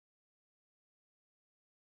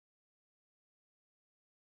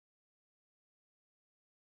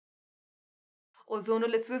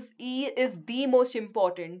Ozonolysis E is the most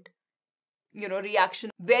important,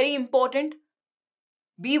 reaction. Very important.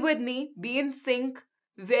 Be with me, be in sync.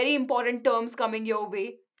 Very important terms coming your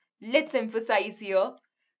way. Let's emphasize here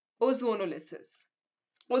ozonolysis.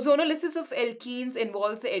 Ozonolysis of alkenes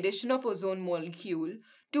involves the addition of ozone molecule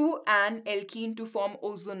to an alkene to form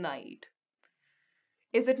ozonide.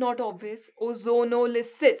 Is it not obvious?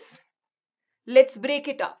 Ozonolysis. Let's break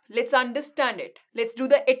it up. Let's understand it. Let's do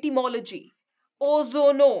the etymology.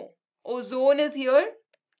 Ozono. Ozone is here.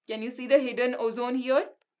 Can you see the hidden ozone here?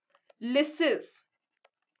 Lysis.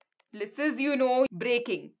 Lysis,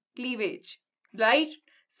 breaking, cleavage, right?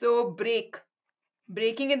 So break.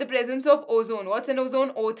 Breaking in the presence of ozone. What's an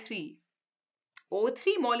ozone? O3.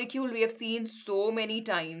 O3 molecule we have seen so many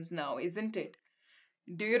times now, isn't it?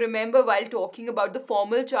 Do you remember while talking about the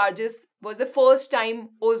formal charges was the first time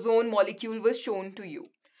ozone molecule was shown to you?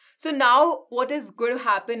 So now what is going to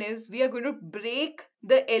happen is we are going to break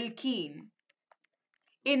the alkene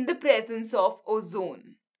in the presence of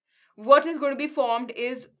ozone. What is going to be formed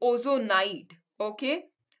is ozonide. Okay.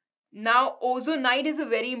 Now ozonide is a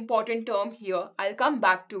very important term here. I'll come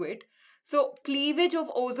back to it. So cleavage of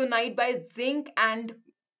ozonide by zinc and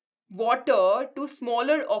water to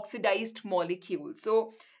smaller oxidized molecules.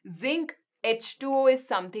 So zinc H2O is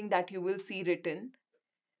something that you will see written.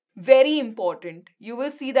 Very important. You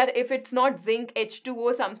will see that if it's not zinc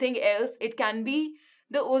H2O, something else, it can be,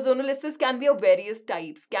 the ozonolysis can be of various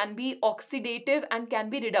types, can be oxidative and can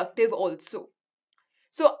be reductive also.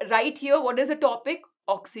 So right here, what is the topic?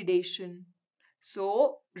 Oxidation.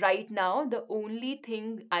 So right now, the only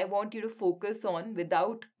thing I want you to focus on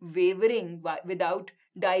without wavering, without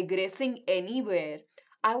digressing anywhere,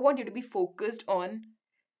 I want you to be focused on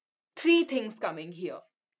three things coming here.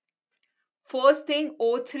 First thing,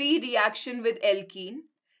 O3 reaction with alkene.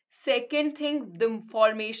 Second thing, the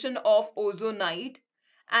formation of ozonide.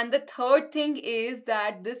 And the third thing is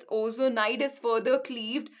that this ozonide is further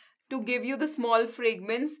cleaved to give you the small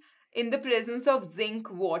fragments in the presence of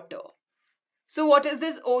zinc water. So what is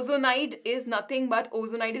this? Ozonide is nothing but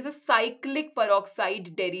ozonide is a cyclic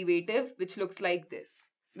peroxide derivative which looks like this.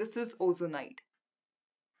 This is ozonide.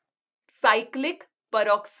 Cyclic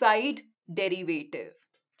peroxide derivative.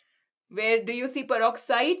 Where do you see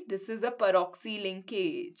peroxide? This is a peroxy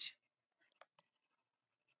linkage.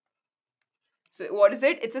 So what is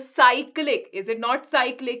it? It's a cyclic. Is it not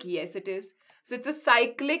cyclic? Yes, it is. So it's a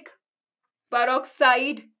cyclic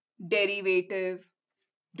peroxide derivative.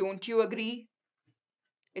 Don't you agree?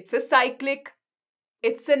 It's a cyclic.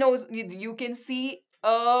 It's an you can see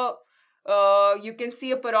a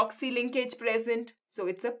peroxy linkage present. So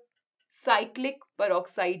it's a cyclic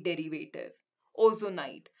peroxide derivative.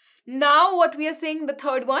 Ozonide. Now what we are saying, the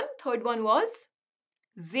third one was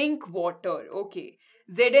zinc water. Okay.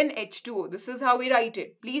 ZnH2O. This is how we write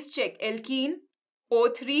it. Please check. Alkene,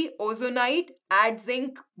 O3, ozonide, add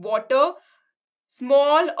zinc water,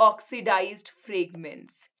 small oxidized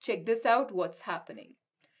fragments. Check this out. What's happening?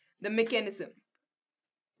 The mechanism.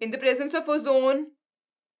 In the presence of ozone,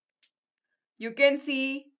 you can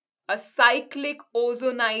see a cyclic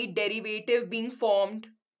ozonide derivative being formed.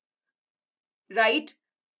 Right?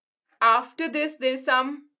 After this, there is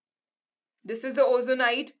this is the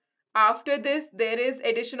ozonide. After this, there is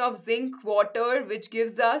addition of zinc water, which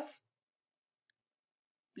gives us,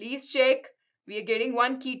 please check, we are getting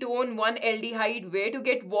one ketone, one aldehyde. Where to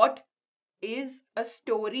get what is a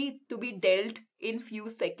story to be dealt in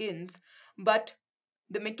few seconds. But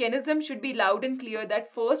the mechanism should be loud and clear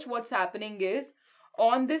that first what's happening is,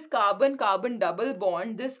 on this carbon-carbon double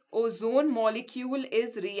bond, this ozone molecule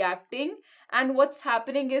is reacting, and what's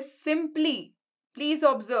happening is simply, please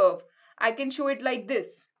observe, I can show it like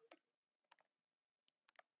this.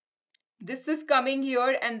 This is coming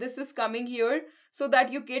here and this is coming here, so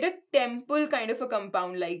that you get a temple kind of a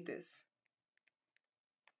compound like this.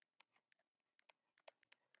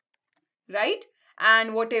 Right?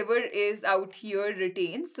 And whatever is out here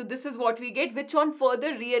retains. So this is what we get, which on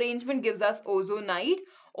further rearrangement gives us ozonide.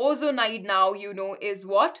 Ozonide now, is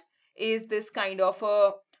what? Is this kind of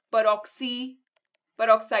a peroxide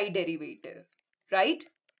derivative. Right?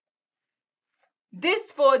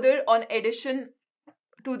 This further on addition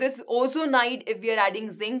to this ozonide, if we are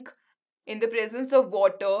adding zinc in the presence of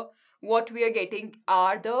water, what we are getting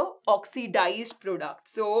are the oxidized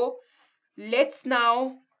products. So let's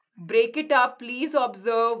now break it up. Please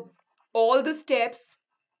observe all the steps.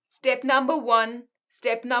 Step number 1,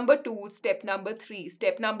 step number 2, step number 3.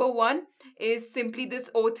 Step number 1 is simply this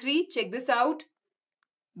O3. Check this out.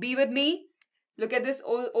 Be with me. Look at this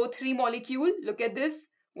O3 molecule. Look at this.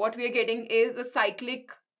 What we are getting is a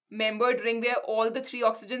cyclic membered ring where all the three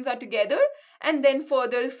oxygens are together, and then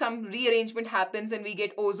further some rearrangement happens and we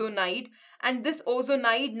get ozonide. And this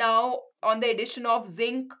ozonide now, on the addition of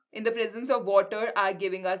zinc in the presence of water, are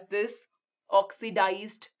giving us this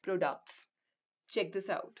oxidized products. Check this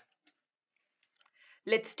out.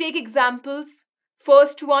 Let's take examples.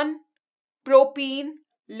 First one, propene.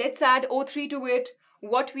 Let's add O3 to it.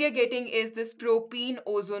 What we are getting is this propene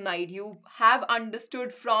ozonide. You have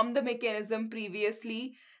understood from the mechanism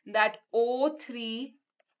previously that O3,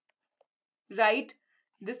 right?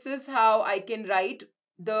 This is how I can write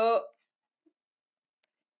the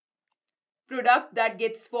product that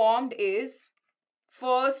gets formed is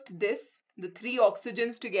first this, the three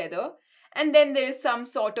oxygens together, and then there is some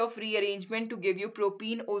sort of rearrangement to give you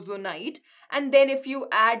propene ozonide. And then if you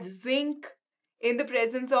add zinc in the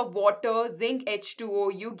presence of water, zinc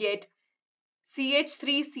H2O, you get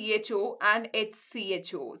CH3CHO and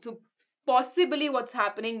HCHO. So possibly what's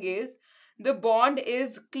happening is the bond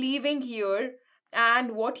is cleaving here,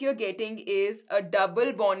 and what you're getting is a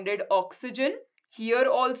double bonded oxygen. Here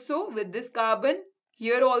also with this carbon,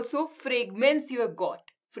 here also fragments you have got.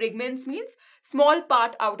 Fragments means small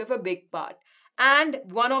part out of a big part. And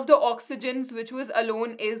one of the oxygens which was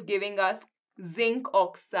alone is giving us zinc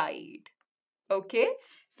oxide. Okay,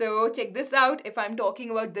 so check this out. If I'm talking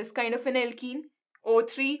about this kind of an alkene,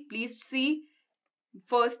 O3, please see.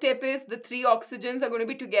 First step is the three oxygens are going to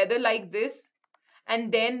be together like this.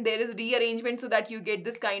 And then there is rearrangement so that you get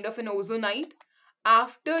this kind of an ozonide.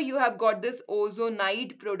 After you have got this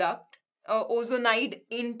ozonide product, ozonide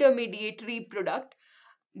intermediary product,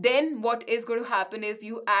 then what is going to happen is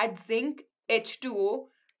you add zinc H2O.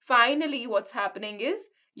 Finally, what's happening is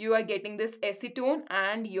you are getting this acetone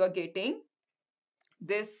and you are getting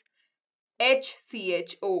this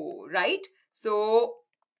HCHO, right? So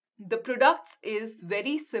the products is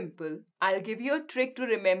very simple. I'll give you a trick to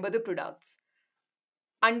remember the products.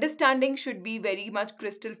 Understanding should be very much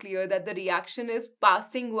crystal clear that the reaction is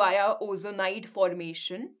passing via ozonide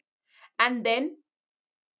formation, and then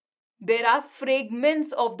there are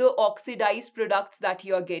fragments of the oxidized products that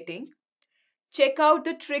you are getting. Check out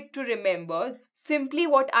the trick to remember. Simply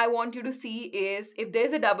what I want you to see is if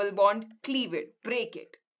there's a double bond, cleave it, break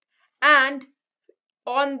it. And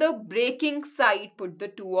on the breaking side, put the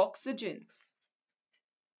two oxygens.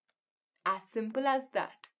 As simple as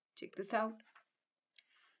that. Check this out.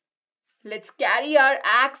 Let's carry our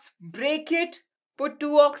axe, break it, put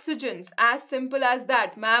two oxygens. As simple as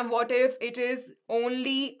that. Ma'am, what if it is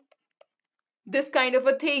only this kind of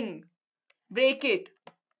a thing? Break it.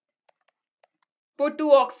 Put two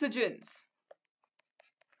oxygens.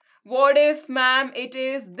 What if, ma'am, it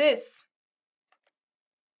is this?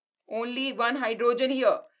 Only one hydrogen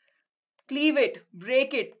here. Cleave it,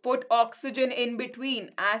 break it, put oxygen in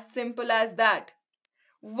between. As simple as that.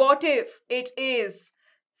 What if it is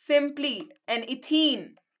simply an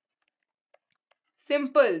ethene?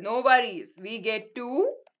 Simple, no worries. We get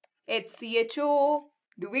 2 HCHO.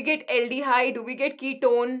 Do we get aldehyde? Do we get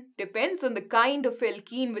ketone? Depends on the kind of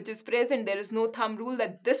alkene which is present. There is no thumb rule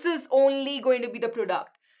that this is only going to be the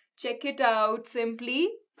product. Check it out. Simply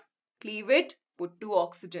cleave it, put two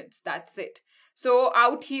oxygens. That's it. So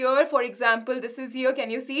out here, for example, this is here.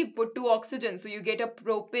 Can you see? Put two oxygens. So you get a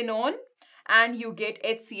propanone and you get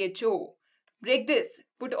HCHO. Break this.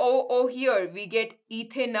 Put O here. We get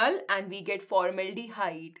ethanol and we get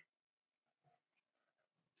formaldehyde.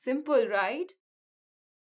 Simple, right?